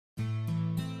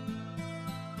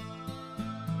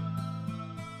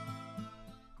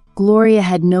Gloria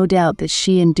had no doubt that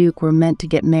she and Duke were meant to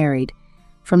get married.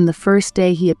 From the first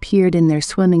day he appeared in their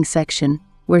swimming section,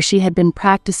 where she had been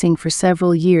practicing for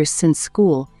several years since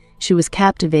school, she was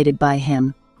captivated by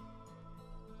him.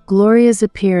 Gloria's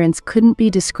appearance couldn't be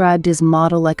described as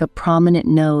model, like a prominent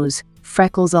nose,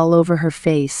 freckles all over her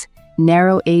face,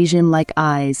 narrow Asian-like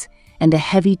eyes, and a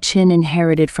heavy chin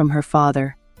inherited from her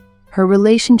father. Her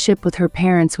relationship with her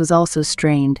parents was also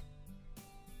strained.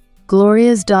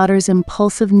 Gloria's daughter's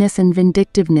impulsiveness and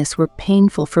vindictiveness were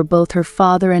painful for both her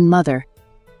father and mother.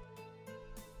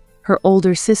 Her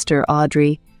older sister,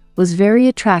 Audrey, was very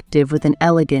attractive with an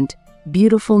elegant,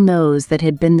 beautiful nose that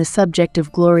had been the subject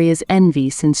of Gloria's envy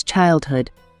since childhood.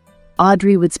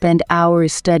 Audrey would spend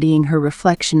hours studying her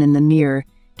reflection in the mirror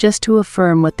just to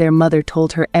affirm what their mother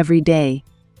told her every day.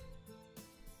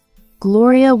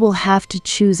 Gloria will have to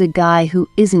choose a guy who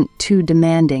isn't too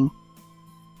demanding.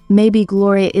 Maybe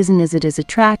Gloria isn't as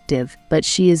attractive, but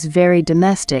she is very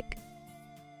domestic.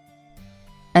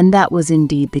 And that was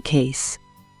indeed the case.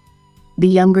 The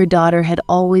younger daughter had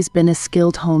always been a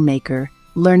skilled homemaker,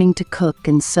 learning to cook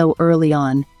and sew early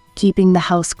on, keeping the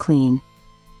house clean.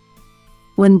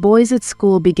 When boys at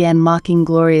school began mocking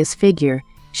Gloria's figure,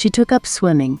 she took up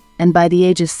swimming, and by the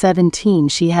age of 17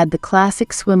 she had the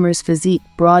classic swimmer's physique: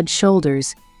 broad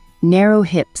shoulders, narrow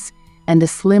hips, and a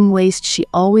slim waist she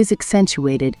always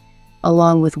accentuated,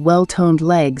 along with well-toned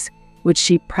legs, which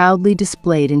she proudly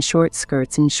displayed in short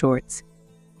skirts and shorts.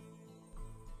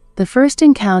 The first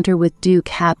encounter with Duke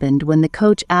happened when the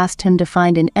coach asked him to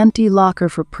find an empty locker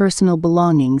for personal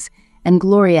belongings, and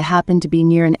Gloria happened to be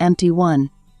near an empty one.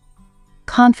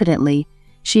 Confidently,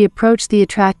 she approached the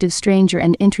attractive stranger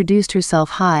and introduced herself.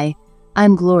 "Hi,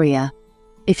 I'm Gloria.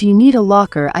 If you need a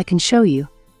locker, I can show you."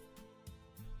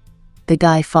 The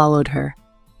guy followed her.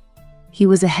 He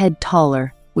was a head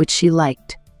taller, which she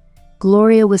liked.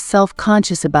 Gloria was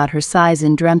self-conscious about her size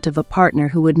and dreamt of a partner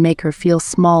who would make her feel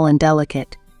small and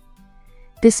delicate.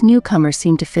 This newcomer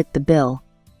seemed to fit the bill.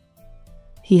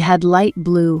 He had light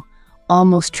blue,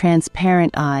 almost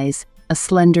transparent eyes, a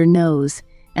slender nose,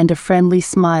 and a friendly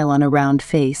smile on a round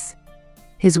face.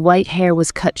 His white hair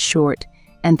was cut short,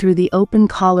 and through the open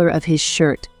collar of his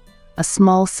shirt, a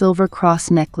small silver cross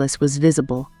necklace was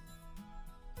visible.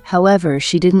 However,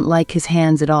 she didn't like his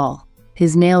hands at all.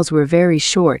 His nails were very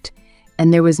short,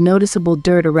 and there was noticeable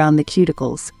dirt around the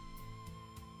cuticles.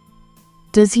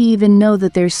 "Does he even know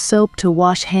that there's soap to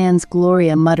wash hands?"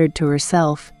 Gloria muttered to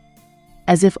herself.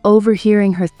 As if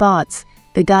overhearing her thoughts,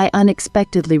 the guy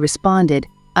unexpectedly responded,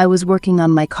 "I was working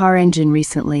on my car engine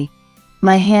recently.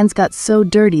 My hands got so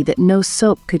dirty that no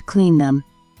soap could clean them.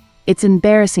 It's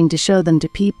embarrassing to show them to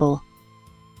people."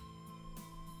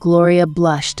 Gloria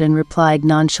blushed and replied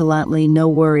nonchalantly, "No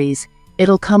worries,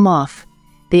 it'll come off.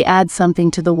 They add something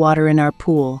to the water in our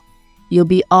pool. You'll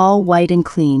be all white and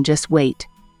clean, just wait."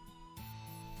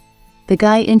 The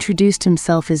guy introduced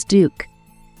himself as Duke.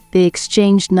 They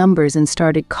exchanged numbers and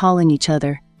started calling each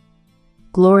other.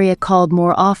 Gloria called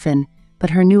more often, but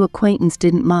her new acquaintance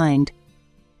didn't mind.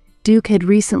 Duke had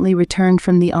recently returned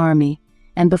from the army,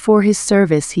 and before his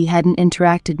service he hadn't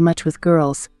interacted much with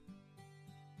girls.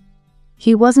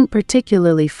 He wasn't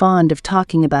particularly fond of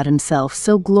talking about himself,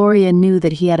 so Gloria knew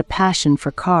that he had a passion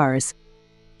for cars.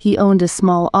 He owned a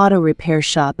small auto repair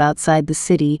shop outside the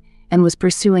city and was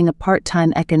pursuing a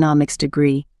part-time economics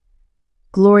degree.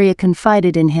 Gloria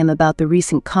confided in him about the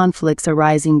recent conflicts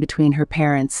arising between her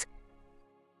parents.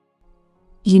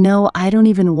 "You know, I don't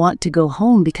even want to go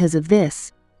home because of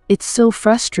this. It's so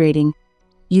frustrating.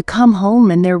 You come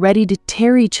home and they're ready to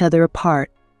tear each other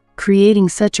apart, creating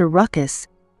such a ruckus.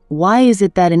 Why is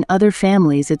it that in other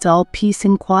families it's all peace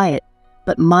and quiet,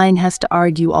 but mine has to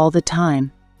argue all the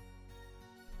time?"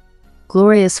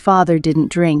 Gloria's father didn't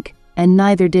drink, and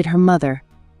neither did her mother.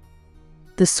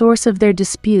 The source of their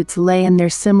disputes lay in their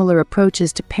similar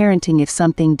approaches to parenting. If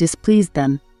something displeased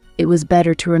them, it was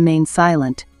better to remain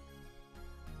silent.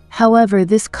 However,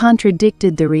 this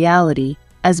contradicted the reality,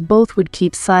 as both would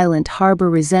keep silent, harbor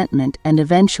resentment, and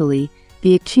eventually,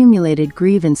 the accumulated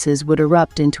grievances would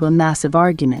erupt into a massive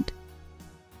argument.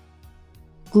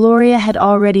 Gloria had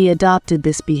already adopted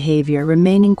this behavior,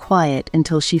 remaining quiet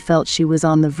until she felt she was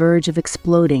on the verge of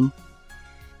exploding.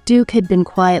 Duke had been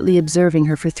quietly observing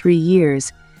her for 3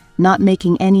 years, not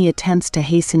making any attempts to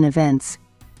hasten events.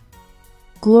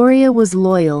 Gloria was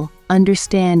loyal,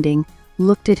 understanding,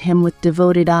 looked at him with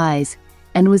devoted eyes,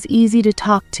 and was easy to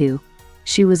talk to.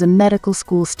 She was a medical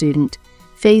school student,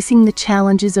 facing the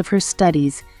challenges of her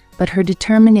studies, but her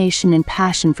determination and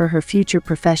passion for her future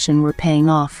profession were paying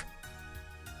off.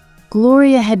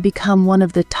 Gloria had become one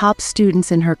of the top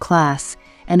students in her class,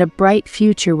 and a bright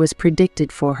future was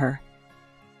predicted for her.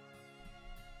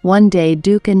 One day,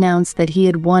 Duke announced that he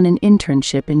had won an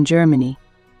internship in Germany.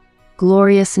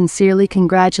 Gloria sincerely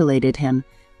congratulated him,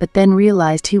 but then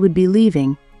realized he would be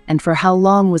leaving, and for how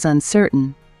long was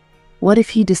uncertain. What if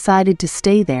he decided to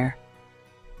stay there?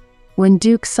 When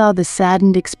Duke saw the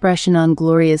saddened expression on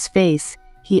Gloria's face,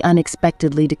 he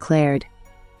unexpectedly declared,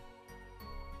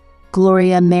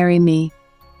 "Gloria, marry me.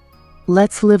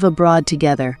 Let's live abroad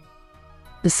together.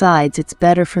 Besides, it's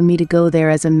better for me to go there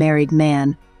as a married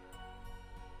man.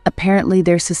 Apparently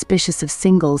they're suspicious of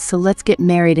singles, so let's get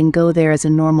married and go there as a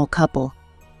normal couple.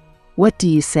 What do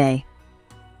you say?"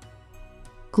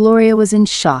 Gloria was in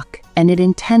shock, and it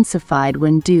intensified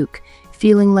when Duke,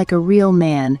 feeling like a real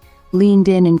man, leaned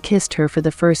in and kissed her for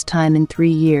the first time in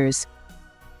 3 years.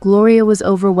 Gloria was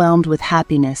overwhelmed with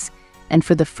happiness, and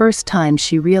for the first time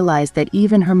she realized that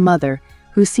even her mother,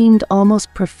 who seemed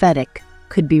almost prophetic,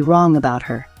 could be wrong about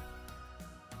her.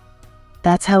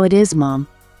 "That's how it is, Mom.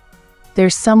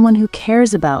 There's someone who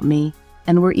cares about me,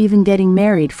 and we're even getting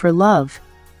married for love."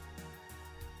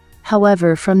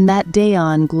 However, from that day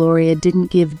on, Gloria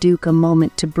didn't give Duke a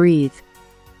moment to breathe.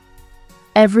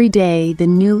 Every day, the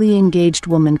newly engaged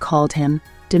woman called him,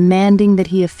 demanding that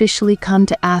he officially come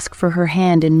to ask for her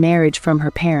hand in marriage from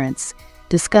her parents,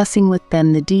 discussing with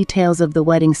them the details of the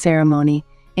wedding ceremony,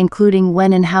 including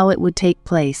when and how it would take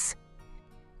place.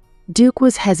 Duke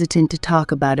was hesitant to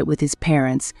talk about it with his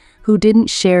parents, who didn't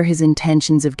share his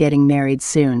intentions of getting married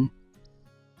soon.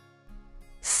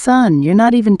 "Son, you're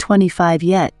not even 25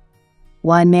 yet.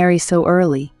 Why marry so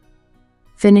early?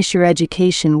 Finish your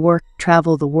education, work,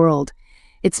 travel the world.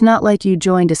 It's not like you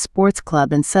joined a sports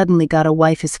club and suddenly got a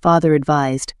wife," his father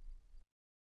advised.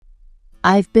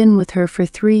 "I've been with her for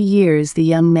 3 years," the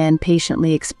young man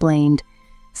patiently explained,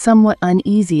 somewhat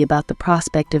uneasy about the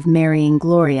prospect of marrying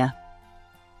Gloria.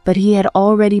 But he had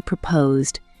already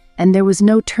proposed, and there was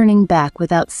no turning back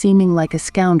without seeming like a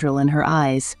scoundrel in her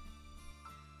eyes.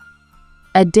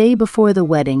 A day before the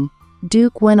wedding,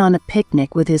 Duke went on a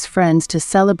picnic with his friends to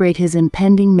celebrate his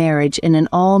impending marriage in an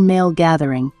all-male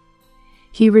gathering.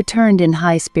 He returned in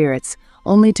high spirits,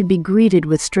 only to be greeted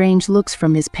with strange looks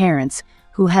from his parents,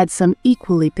 who had some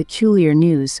equally peculiar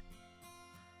news.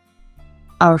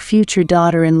 "Our future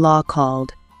daughter-in-law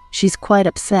called. She's quite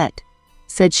upset.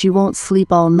 Said she won't sleep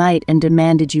all night and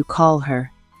demanded you call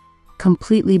her."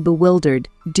 Completely bewildered,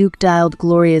 Duke dialed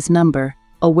Gloria's number,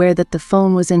 aware that the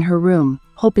phone was in her room,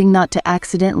 hoping not to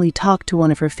accidentally talk to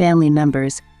one of her family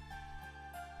members.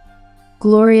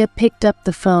 Gloria picked up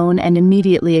the phone and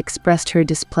immediately expressed her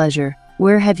displeasure.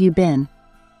 "Where have you been?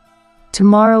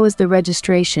 Tomorrow is the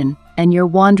registration, and you're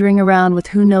wandering around with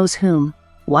who knows whom.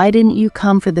 Why didn't you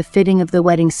come for the fitting of the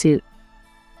wedding suit?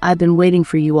 I've been waiting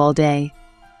for you all day."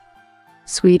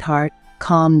 "Sweetheart,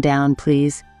 calm down,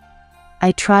 please.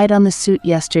 I tried on the suit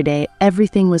yesterday,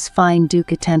 everything was fine,"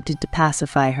 Duke attempted to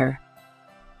pacify her.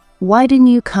 "Why didn't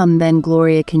you come then?"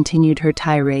 Gloria continued her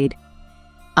tirade.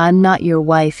 "I'm not your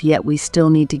wife, yet we still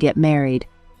need to get married.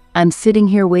 I'm sitting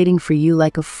here waiting for you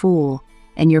like a fool,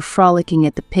 and you're frolicking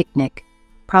at the picnic.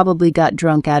 Probably got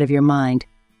drunk out of your mind.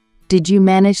 Did you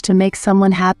manage to make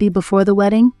someone happy before the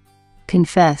wedding?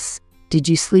 Confess, did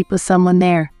you sleep with someone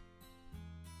there?"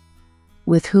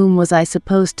 "With whom was I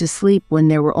supposed to sleep when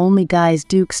there were only guys?"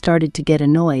 Duke started to get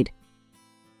annoyed.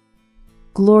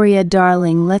 "Gloria,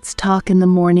 darling, let's talk in the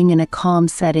morning in a calm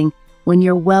setting, when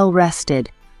you're well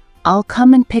rested. I'll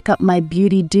come and pick up my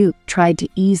beauty." Duke tried to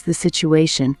ease the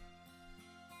situation.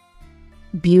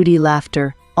 Beauty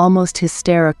laughter, almost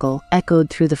hysterical, echoed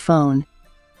through the phone.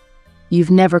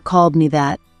 "You've never called me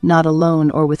that, not alone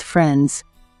or with friends.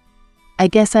 I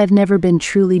guess I've never been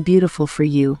truly beautiful for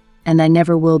you, and I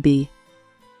never will be."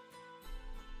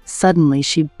 Suddenly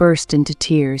she burst into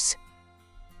tears.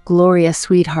 "Gloria,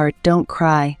 sweetheart, don't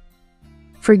cry.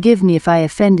 Forgive me if I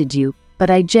offended you, but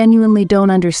I genuinely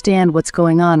don't understand what's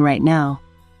going on right now."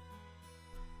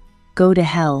 "Go to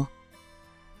hell.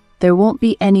 There won't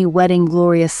be any wedding."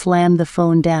 Gloria slammed the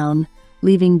phone down,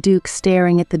 leaving Duke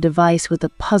staring at the device with a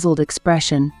puzzled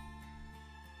expression.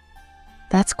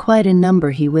 "That's quite a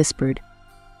number," he whispered.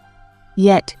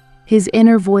 Yet, his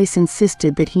inner voice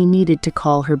insisted that he needed to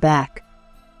call her back.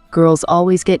 Girls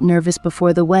always get nervous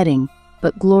before the wedding,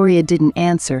 but Gloria didn't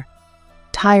answer.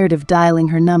 Tired of dialing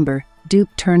her number, Duke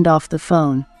turned off the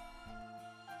phone.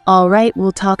 "All right,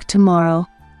 we'll talk tomorrow."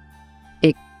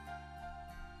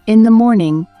 In the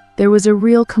morning, there was a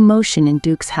real commotion in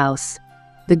Duke's house.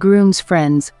 The groom's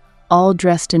friends, all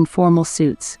dressed in formal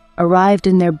suits, arrived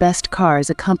in their best cars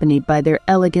accompanied by their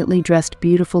elegantly dressed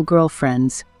beautiful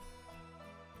girlfriends.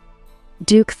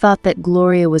 Duke thought that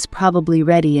Gloria was probably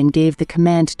ready and gave the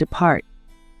command to depart.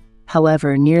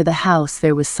 However, near the house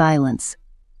there was silence.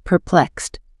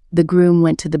 Perplexed, The groom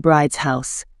went to the bride's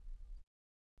house.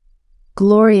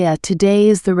 Gloria, today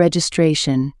is the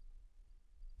registration.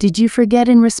 Did you forget?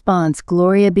 In response,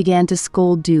 Gloria began to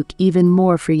scold Duke even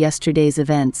more for yesterday's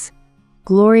events.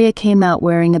 Gloria came out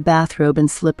wearing a bathrobe and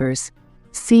slippers.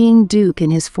 Seeing Duke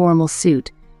in his formal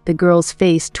suit, the girl's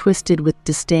face twisted with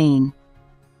disdain.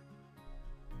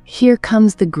 Here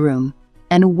comes the groom.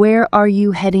 And where are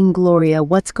you heading, Gloria?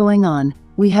 What's going on?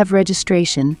 We have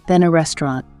registration, then a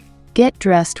restaurant. Get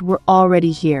dressed, we're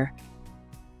already here.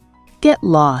 Get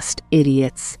lost,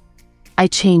 idiots. I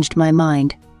changed my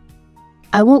mind.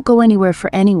 I won't go anywhere for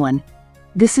anyone.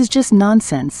 This is just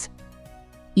nonsense.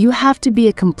 You have to be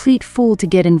a complete fool to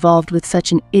get involved with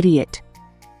such an idiot.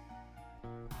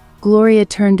 Gloria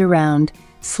turned around,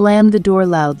 slammed the door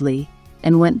loudly,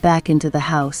 and went back into the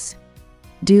house.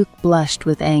 Duke blushed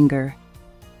with anger.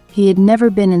 He had never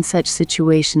been in such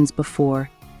situations before,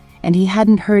 and he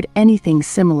hadn't heard anything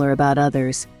similar about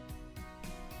others.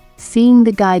 Seeing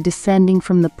the guy descending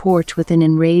from the porch with an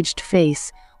enraged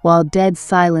face while dead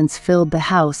silence filled the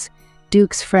house,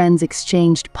 Duke's friends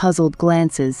exchanged puzzled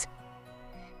glances.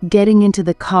 Getting into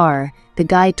the car, the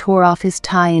guy tore off his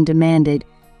tie and demanded,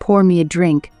 "Pour me a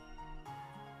drink."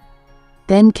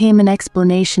 Then came an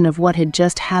explanation of what had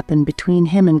just happened between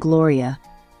him and Gloria.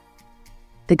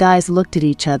 The guys looked at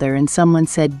each other and someone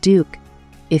said, "Duke,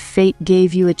 if fate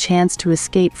gave you a chance to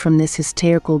escape from this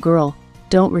hysterical girl,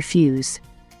 don't refuse.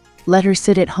 Let her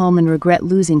sit at home and regret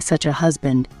losing such a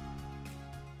husband."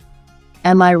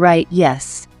 "Am I right?"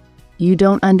 "Yes." "You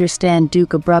don't understand,"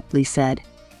 Duke abruptly said.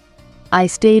 "I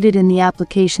stated in the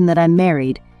application that I'm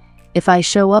married. If I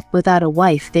show up without a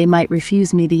wife, they might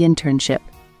refuse me the internship.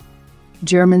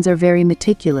 Germans are very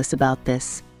meticulous about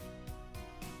this.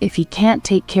 If he can't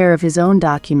take care of his own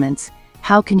documents,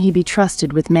 how can he be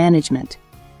trusted with management?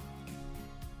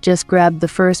 Just grab the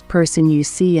first person you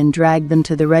see and drag them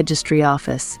to the registry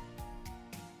office."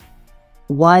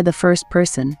 "Why the first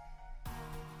person?"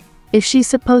 "If she's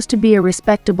supposed to be a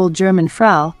respectable German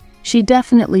Frau, she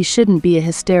definitely shouldn't be a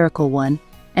hysterical one,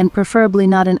 and preferably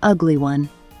not an ugly one."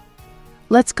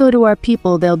 "Let's go to our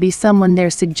people, there'll be someone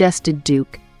there," suggested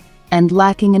Duke, and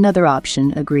lacking another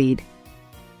option, agreed.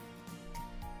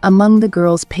 Among the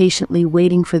girls patiently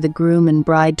waiting for the groom and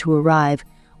bride to arrive,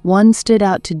 one stood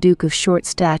out to Duke of short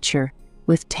stature,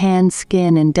 with tanned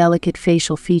skin and delicate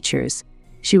facial features.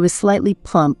 She was slightly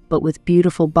plump but with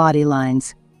beautiful body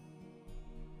lines.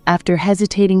 After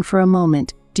hesitating for a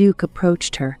moment, Duke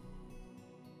approached her.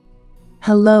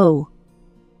 "Hello.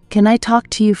 Can I talk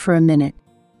to you for a minute?"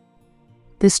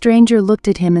 The stranger looked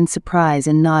at him in surprise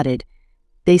and nodded.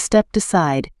 They stepped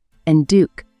aside, and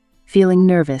Duke, feeling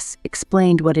nervous,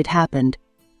 explained what had happened.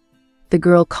 The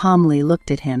girl calmly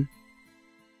looked at him.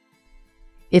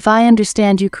 "If I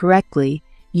understand you correctly,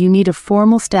 you need a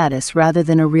formal status rather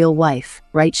than a real wife,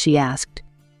 right?" she asked.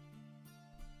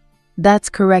 "That's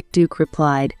correct," Duke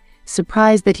replied,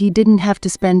 surprised that he didn't have to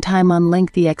spend time on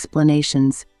lengthy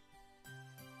explanations.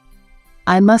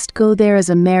 "I must go there as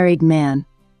a married man.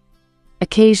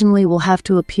 Occasionally we'll have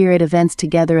to appear at events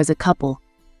together as a couple.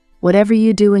 Whatever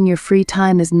you do in your free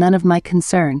time is none of my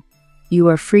concern. You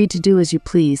are free to do as you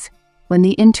please. When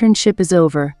the internship is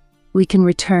over, we can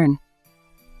return.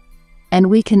 And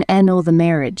we can annul the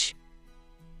marriage.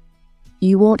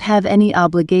 You won't have any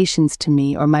obligations to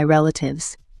me or my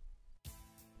relatives."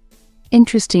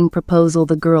 "Interesting proposal,"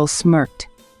 the girl smirked.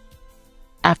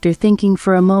 After thinking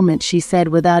for a moment, she said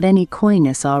without any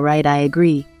coyness, "All right, I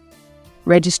agree.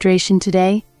 Registration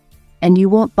today? And you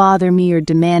won't bother me or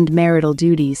demand marital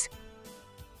duties?"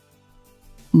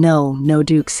 No,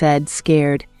 Duke said,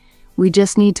 scared. "We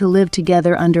just need to live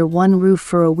together under one roof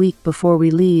for a week before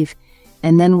we leave,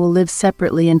 and then we'll live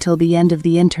separately until the end of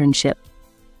the internship.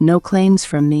 No claims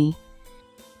from me."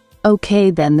 "Okay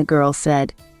then," the girl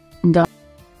said.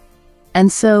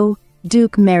 And so,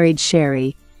 Duke married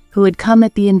Sherry, who had come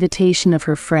at the invitation of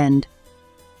her friend.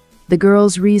 The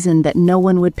girls reasoned that no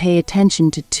one would pay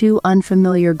attention to two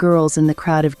unfamiliar girls in the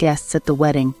crowd of guests at the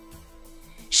wedding.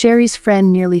 Sherry's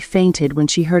friend nearly fainted when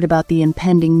she heard about the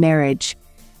impending marriage.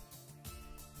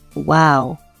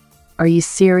 "Wow, are you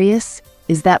serious?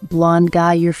 Is that blonde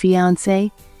guy your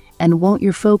fiancé? And won't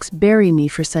your folks bury me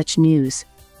for such news?"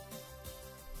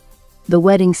 The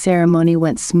wedding ceremony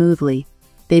went smoothly.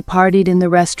 They partied in the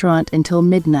restaurant until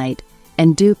midnight,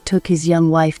 and Duke took his young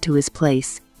wife to his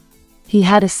place. He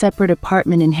had a separate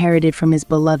apartment inherited from his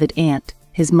beloved aunt,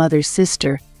 his mother's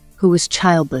sister, who was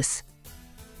childless.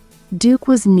 Duke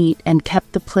was neat and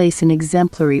kept the place in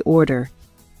exemplary order.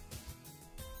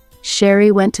 Sherry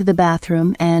went to the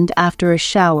bathroom and, after a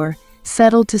shower,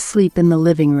 settled to sleep in the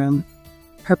living room.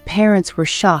 Her parents were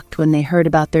shocked when they heard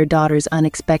about their daughter's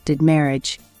unexpected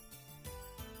marriage.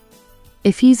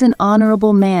 "If he's an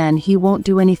honorable man, he won't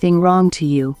do anything wrong to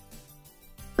you.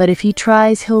 But if he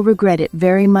tries, he'll regret it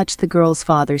very much," the girl's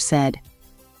father said.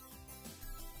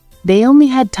 They only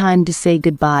had time to say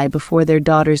goodbye before their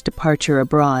daughter's departure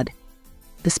abroad.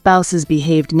 The spouses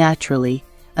behaved naturally,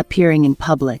 appearing in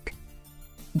public.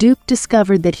 Duke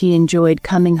discovered that he enjoyed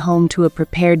coming home to a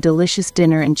prepared delicious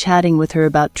dinner and chatting with her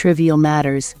about trivial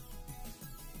matters.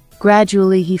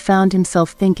 Gradually, he found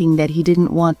himself thinking that he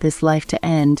didn't want this life to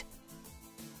end.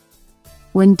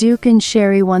 When Duke and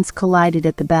Sherry once collided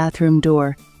at the bathroom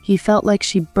door, he felt like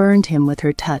she burned him with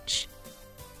her touch.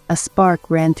 A spark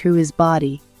ran through his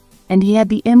body, and he had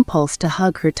the impulse to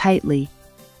hug her tightly.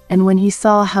 And when he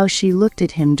saw how she looked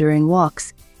at him during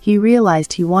walks, he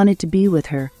realized he wanted to be with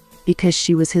her, because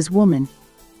she was his woman.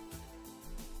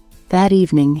 That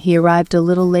evening, he arrived a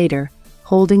little later,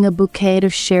 holding a bouquet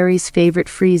of Sherry's favorite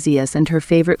freesias and her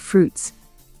favorite fruits.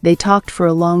 They talked for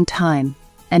a long time,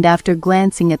 and after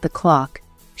glancing at the clock,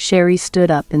 Sherry stood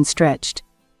up and stretched.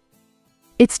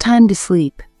 "It's time to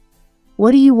sleep.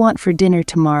 What do you want for dinner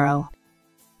tomorrow?"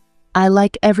 "I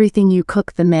like everything you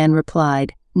cook," the man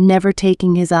replied, never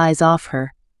taking his eyes off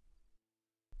her.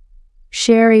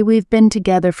 "Sherry, we've been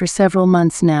together for several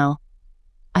months now.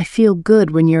 I feel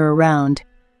good when you're around.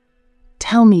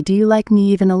 Tell me, do you like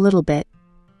me even a little bit?"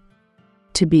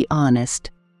 "To be honest."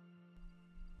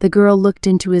 The girl looked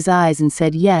into his eyes and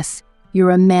said, "Yes,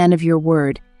 you're a man of your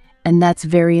word, and that's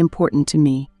very important to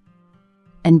me.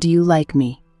 And do you like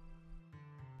me?"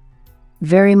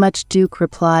 "Very much," Duke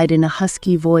replied in a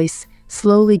husky voice,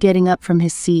 slowly getting up from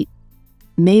his seat.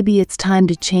 "Maybe it's time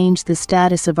to change the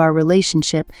status of our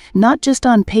relationship, not just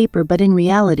on paper but in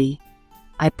reality.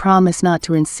 I promise not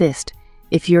to insist.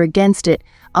 If you're against it,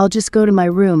 I'll just go to my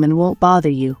room and won't bother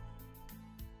you."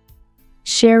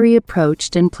 Sherry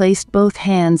approached and placed both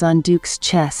hands on Duke's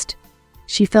chest.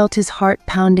 She felt his heart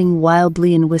pounding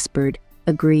wildly and whispered,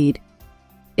 "Agreed.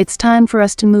 It's time for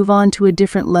us to move on to a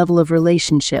different level of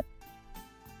relationship."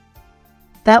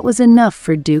 That was enough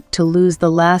for Duke to lose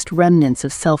the last remnants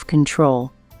of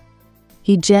self-control.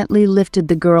 He gently lifted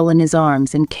the girl in his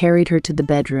arms and carried her to the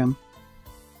bedroom.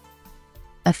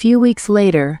 A few weeks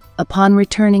later, upon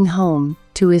returning home,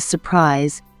 to his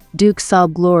surprise, Duke saw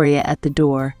Gloria at the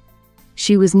door.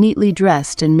 She was neatly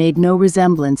dressed and made no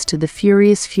resemblance to the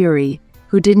furious Fury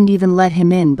who didn't even let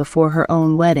him in before her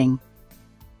own wedding.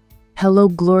 "Hello,"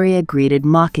 Gloria greeted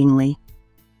mockingly.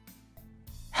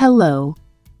 "Hello.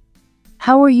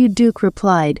 How are you?" Duke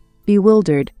replied,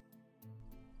 bewildered.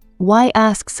 "Why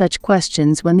ask such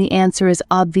questions when the answer is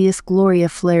obvious?" Gloria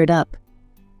flared up.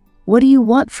 "What do you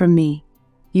want from me?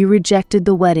 You rejected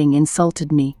the wedding,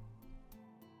 insulted me."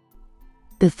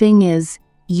 "The thing is,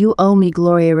 you owe me,"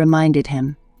 Gloria reminded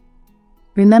him.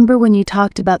 "Remember when you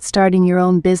talked about starting your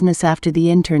own business after the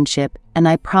internship, and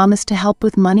I promised to help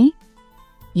with money?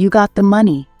 You got the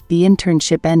money, the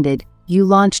internship ended, you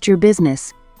launched your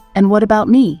business, and what about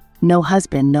me? No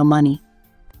husband, no money."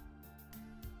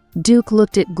 Duke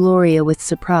looked at Gloria with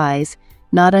surprise,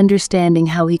 not understanding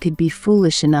how he could be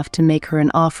foolish enough to make her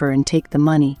an offer and take the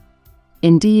money.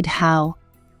 Indeed, how?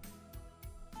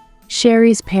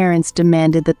 Sherry's parents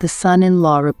demanded that the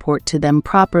son-in-law report to them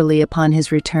properly upon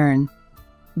his return.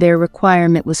 Their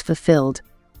requirement was fulfilled.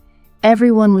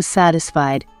 Everyone was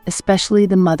satisfied, especially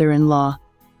the mother-in-law.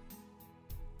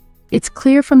 "It's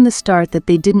clear from the start that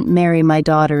they didn't marry my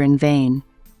daughter in vain.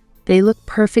 They look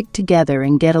perfect together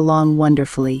and get along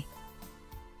wonderfully."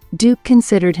 Duke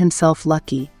considered himself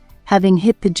lucky, having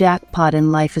hit the jackpot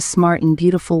in life: a smart and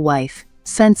beautiful wife,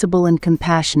 sensible and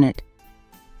compassionate.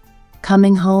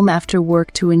 Coming home after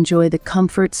work to enjoy the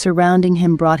comfort surrounding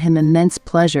him brought him immense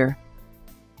pleasure.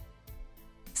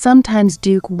 Sometimes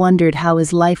Duke wondered how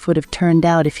his life would have turned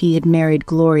out if he had married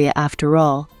Gloria after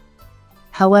all.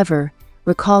 However,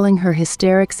 recalling her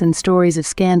hysterics and stories of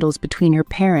scandals between her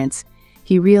parents,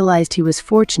 he realized he was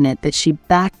fortunate that she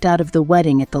backed out of the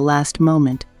wedding at the last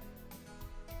moment.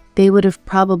 They would have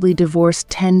probably divorced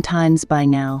 10 times by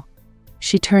now.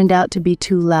 She turned out to be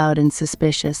too loud and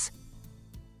suspicious.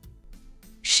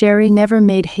 Sherry never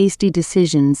made hasty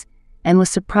decisions and was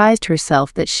surprised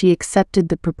herself that she accepted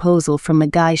the proposal from a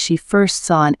guy she first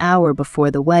saw an hour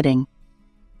before the wedding.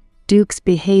 Duke's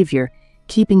behavior,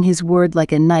 keeping his word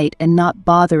like a knight and not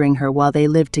bothering her while they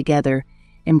lived together,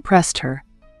 impressed her.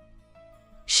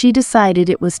 She decided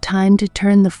it was time to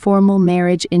turn the formal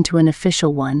marriage into an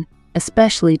official one,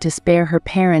 especially to spare her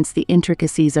parents the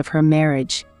intricacies of her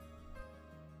marriage.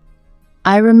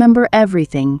 "I remember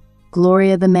everything,"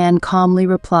 Gloria the man calmly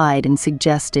replied and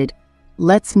suggested,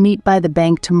 "Let's meet by the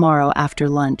bank tomorrow after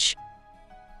lunch."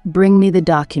 Bring me the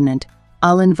document.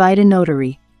 I'll invite a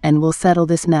notary, and we'll settle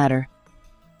this matter.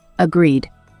 Agreed.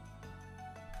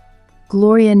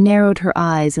 Gloria narrowed her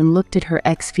eyes and looked at her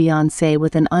ex-fiancé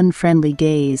with an unfriendly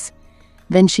gaze.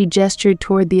 Then she gestured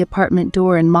toward the apartment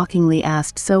door and mockingly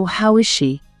asked, "So how is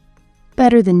she?"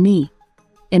 "Better than me."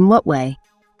 "In what way?"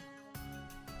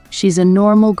 "She's a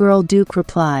normal girl," Duke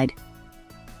replied.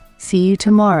 "See you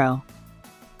tomorrow."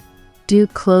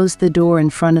 Duke closed the door in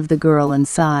front of the girl and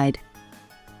sighed.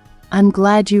 "I'm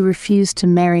glad you refused to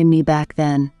marry me back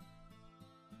then."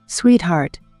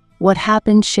 "Sweetheart, what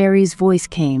happened?" Sherry's voice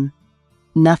came.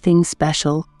 "Nothing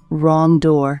special. Wrong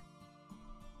door."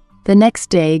 The next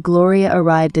day, Gloria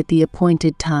arrived at the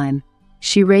appointed time.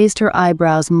 She raised her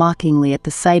eyebrows mockingly at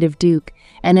the sight of Duke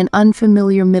and an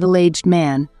unfamiliar middle-aged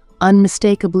man,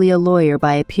 unmistakably a lawyer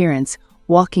by appearance,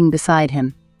 walking beside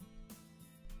him.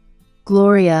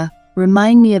 "Gloria,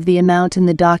 remind me of the amount in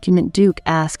the document," Duke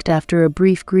asked after a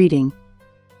brief greeting.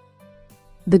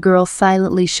 The girl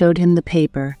silently showed him the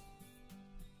paper.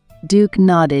 Duke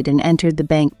nodded and entered the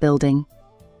bank building.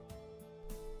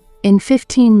 In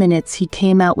 15 minutes he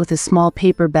came out with a small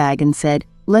paper bag and said,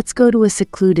 "Let's go to a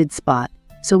secluded spot,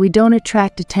 so we don't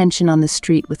attract attention on the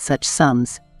street with such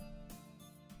sums."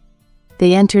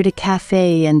 They entered a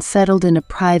cafe and settled in a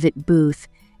private booth,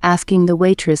 asking the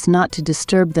waitress not to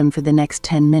disturb them for the next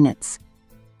 10 minutes.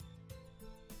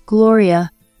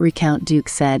 "Gloria," Recount Duke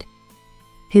said.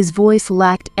 His voice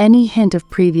lacked any hint of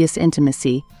previous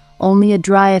intimacy, only a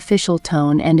dry official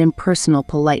tone and impersonal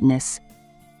politeness.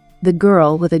 The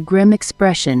girl, with a grim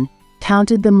expression,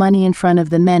 counted the money in front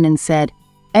of the men and said,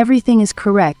 "Everything is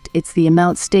correct, it's the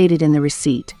amount stated in the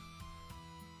receipt."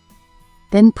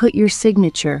 "Then put your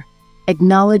signature,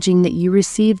 acknowledging that you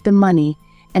received the money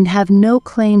and have no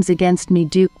claims against me."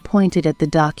 Duke pointed at the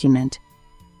document.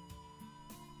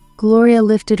 Gloria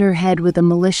lifted her head with a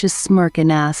malicious smirk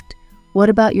and asked, "What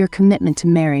about your commitment to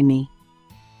marry me?"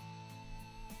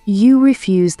 "You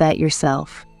refused that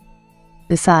yourself.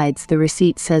 Besides, the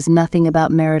receipt says nothing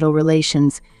about marital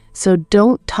relations, so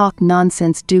don't talk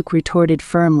nonsense," Duke retorted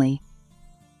firmly.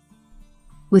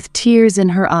 With tears in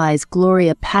her eyes,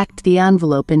 Gloria packed the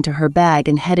envelope into her bag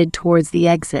and headed towards the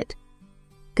exit.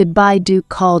 "Goodbye," Duke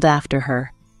called after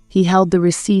her. He held the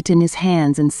receipt in his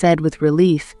hands and said with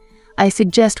relief, "I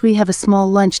suggest we have a small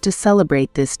lunch to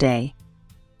celebrate this day.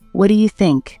 What do you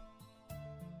think?"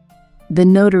 The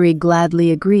notary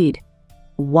gladly agreed.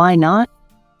 "Why not?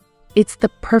 It's the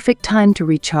perfect time to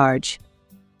recharge."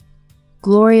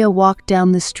 Gloria walked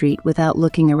down the street without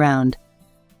looking around.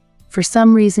 For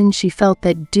some reason, she felt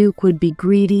that Duke would be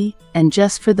greedy and,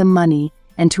 just for the money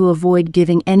and to avoid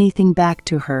giving anything back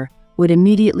to her, would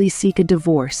immediately seek a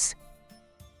divorce.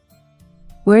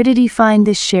 Where did he find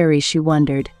this Sherry, she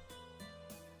wondered.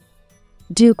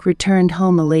 Duke returned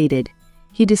home elated.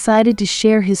 He decided to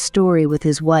share his story with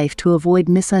his wife to avoid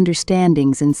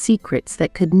misunderstandings and secrets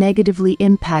that could negatively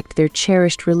impact their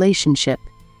cherished relationship.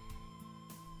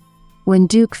 When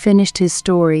Duke finished his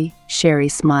story, Sherry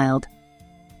smiled.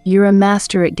 "You're a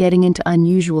master at getting into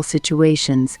unusual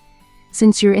situations.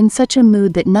 Since you're in such a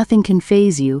mood that nothing can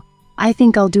faze you, I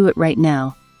think I'll do it right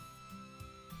now."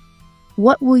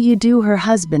 "What will you do?" her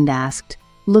husband asked,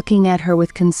 looking at her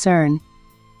with concern.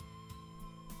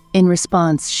 In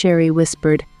response, Sherry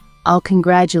whispered, "I'll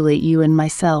congratulate you and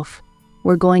myself.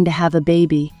 We're going to have a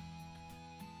baby."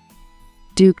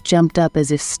 Duke jumped up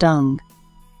as if stung.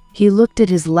 He looked at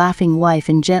his laughing wife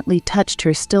and gently touched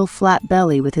her still flat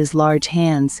belly with his large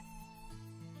hands.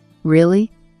 "Really?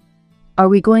 Are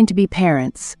we going to be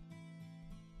parents?"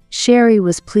 Sherry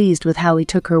was pleased with how he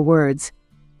took her words.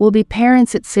 "We'll be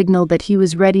parents." It signaled that he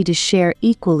was ready to share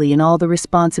equally in all the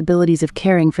responsibilities of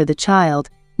caring for the child,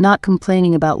 not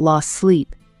complaining about lost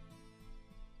sleep.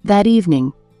 That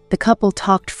evening, the couple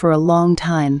talked for a long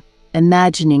time,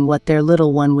 imagining what their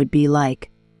little one would be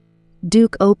like.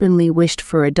 Duke openly wished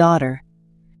for a daughter.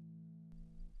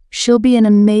 "She'll be an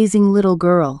amazing little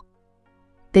girl.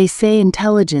 They say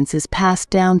intelligence is passed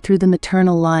down through the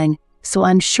maternal line, so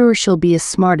I'm sure she'll be as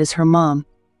smart as her mom."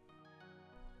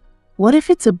 "What if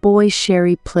it's a boy?"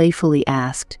 Sherry playfully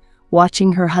asked,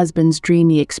 watching her husband's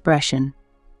dreamy expression.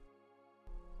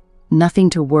 "Nothing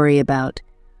to worry about.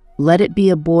 Let it be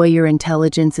a boy. Your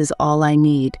intelligence is all I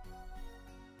need."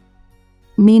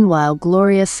 Meanwhile,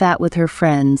 Gloria sat with her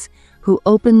friends, who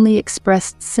openly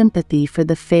expressed sympathy for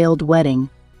the failed wedding.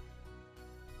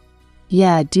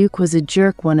 "Yeah, Duke was a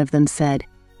jerk," one of them said.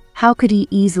 "How could he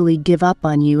easily give up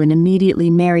on you and immediately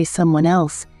marry someone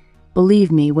else?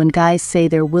 Believe me, when guys say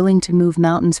they're willing to move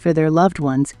mountains for their loved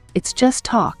ones, it's just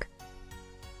talk."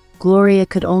 Gloria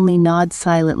could only nod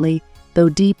silently, though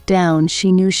deep down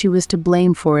she knew she was to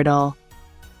blame for it all.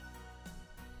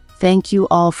 Thank you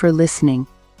all for listening.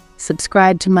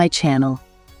 Subscribe to my channel.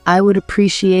 I would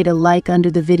appreciate a like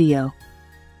under the video.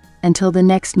 Until the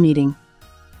next meeting.